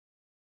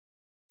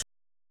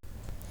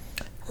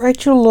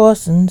Rachel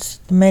Lawson's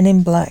The Men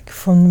in Black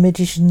from the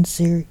Magician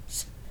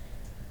series.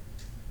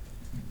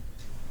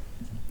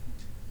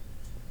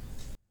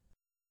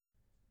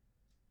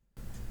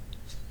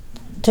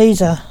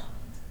 Teaser.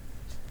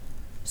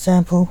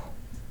 Sample.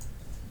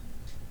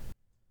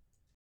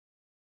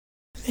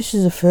 This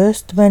is a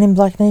first. The Man in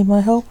Black need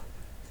my help,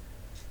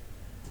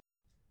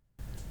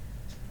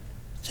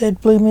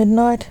 said Blue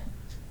Midnight,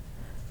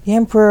 the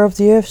Emperor of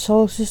the Earth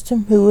Solar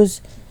System, who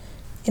was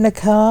in a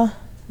car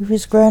with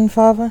his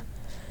grandfather,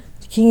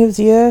 the King of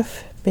the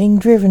Earth, being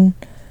driven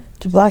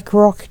to Black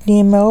Rock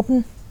near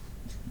Melbourne.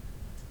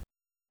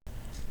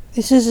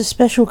 This is a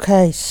special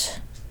case,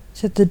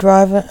 said the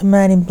driver, a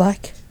man in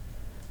black.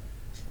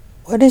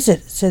 What is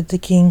it? Said the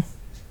King.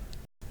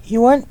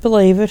 You won't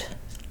believe it,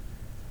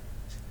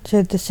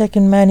 said the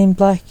second man in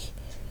black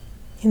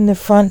in the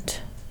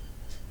front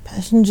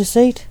passenger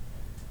seat.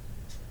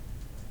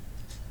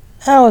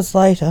 Hours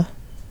later.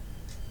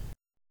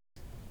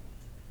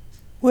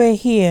 We're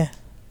here,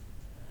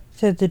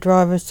 said the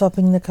driver,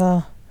 stopping the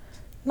car.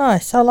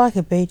 Nice, I like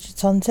a beach at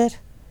sunset,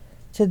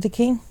 said the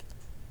King.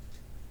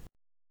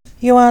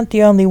 You aren't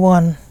the only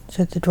one,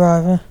 said the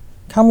driver.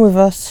 Come with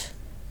us.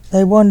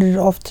 They wandered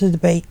off to the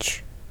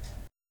beach.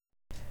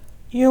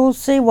 You'll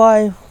see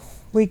why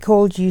we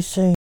called you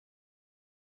soon.